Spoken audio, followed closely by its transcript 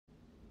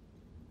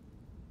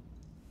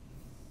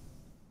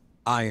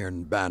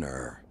Iron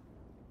Banner.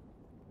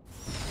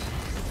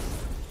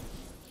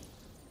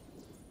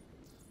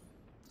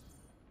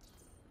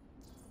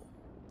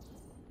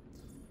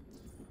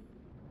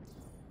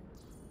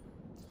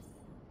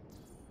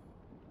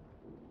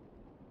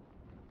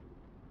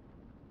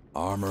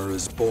 Armor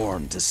is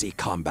born to see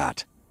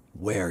combat.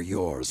 Wear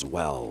yours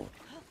well.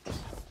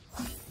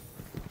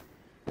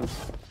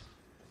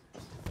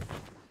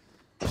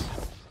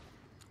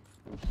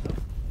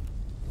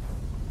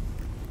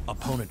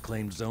 Opponent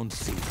claimed Zone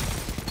C.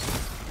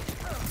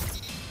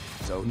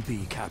 Zone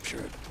B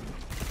captured.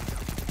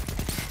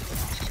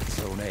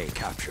 Zone A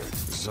captured.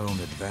 Zone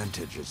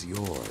advantage is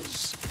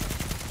yours.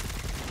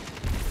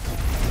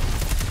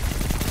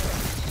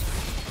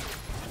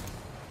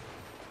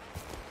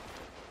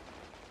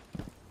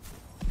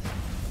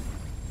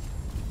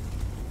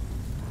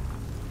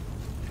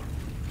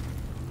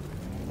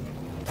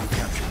 You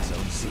captured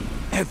Zone C.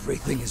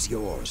 Everything is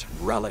yours.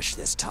 Relish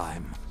this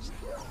time.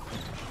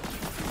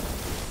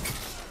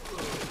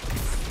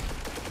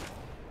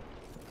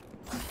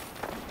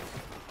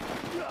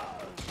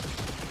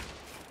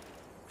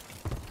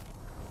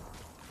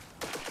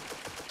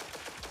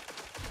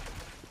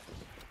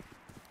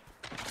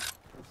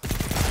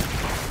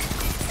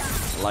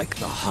 Like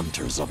the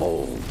hunters of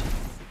old.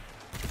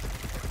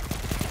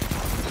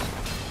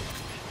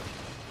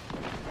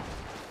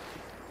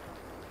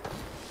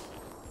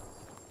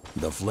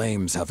 The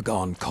flames have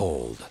gone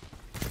cold.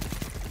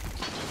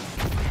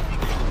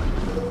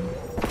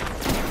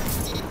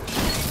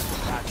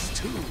 That's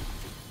 2.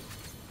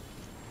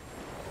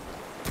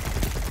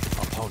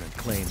 Opponent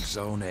claims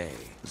Zone A.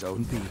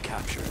 Zone B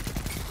captured.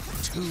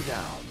 2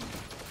 down.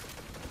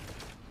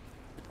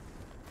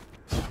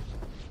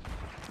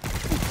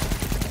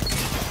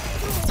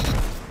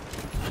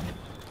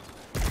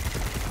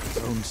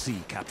 Zone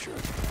C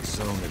captured.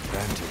 Zone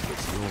advantage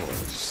is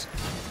yours.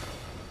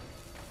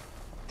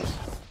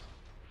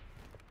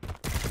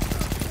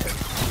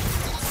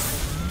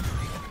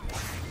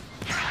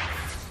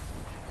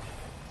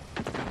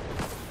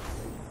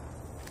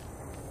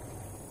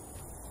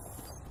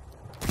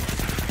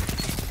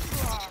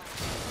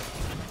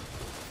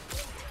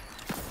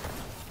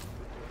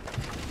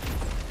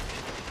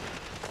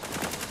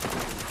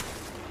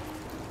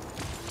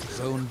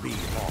 Zone B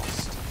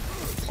lost.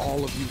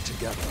 All of you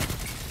together.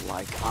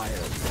 Like Iron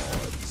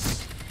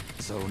Lords.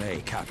 Zone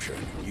A captured.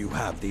 You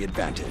have the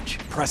advantage.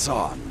 Press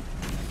on.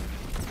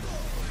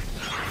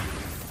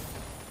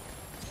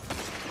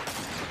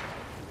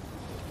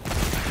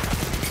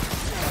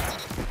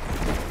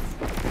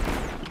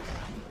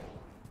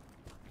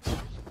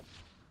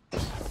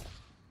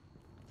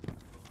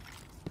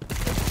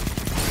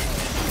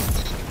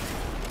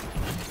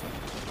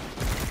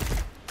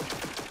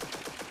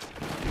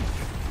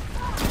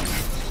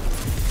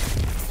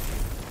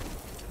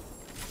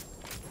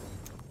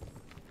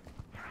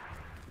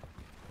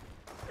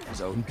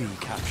 Zone B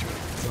captured.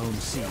 Zone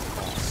C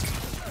lost.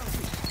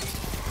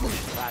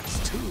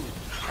 That's 2.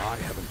 I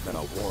haven't been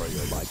a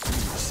warrior like you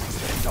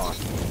since the Dark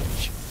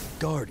Age.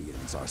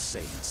 Guardians are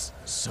saints.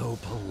 So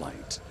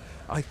polite.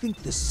 I think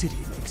the city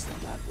makes them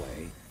that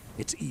way.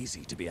 It's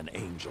easy to be an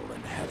angel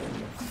in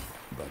heaven.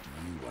 But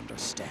you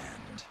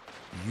understand.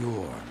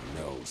 You're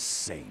no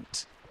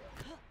saint.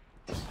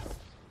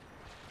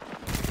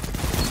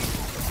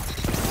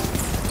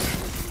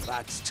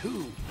 That's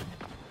 2.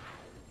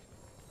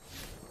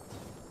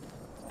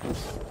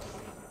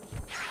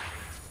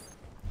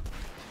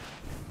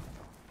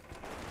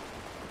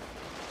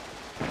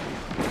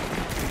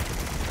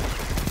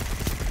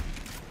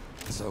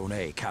 Zone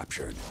A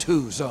captured.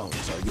 2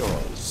 zones are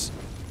yours.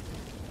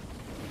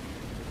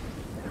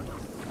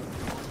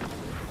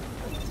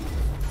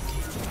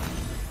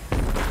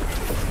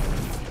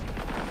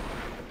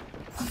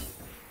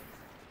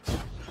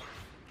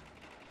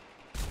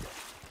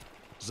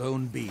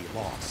 Zone B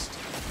lost.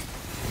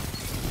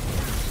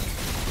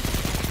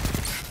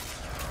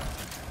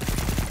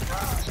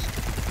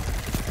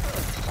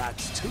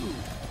 That's 2.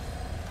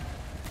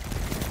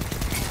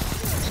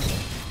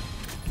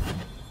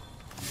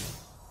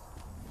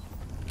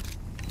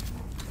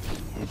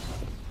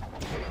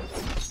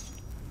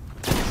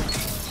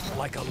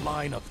 Like a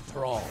line of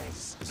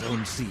thralls.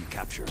 Zone C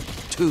captured.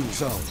 2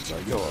 zones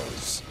are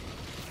yours.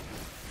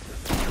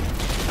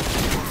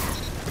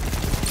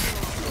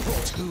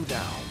 2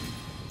 down.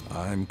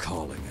 I'm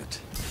calling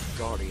it.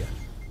 Guardian,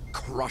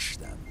 crush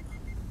them.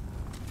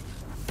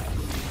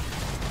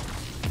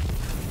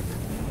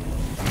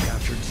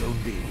 Captured Zone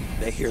B.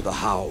 They hear the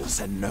howls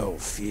and know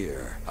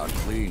fear. A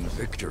clean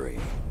victory.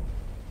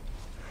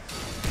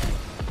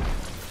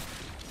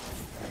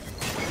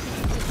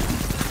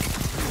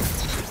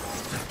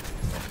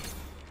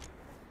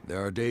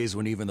 There are days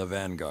when even the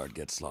Vanguard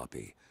gets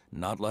sloppy.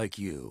 Not like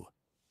you.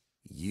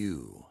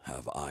 You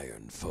have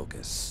iron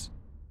focus.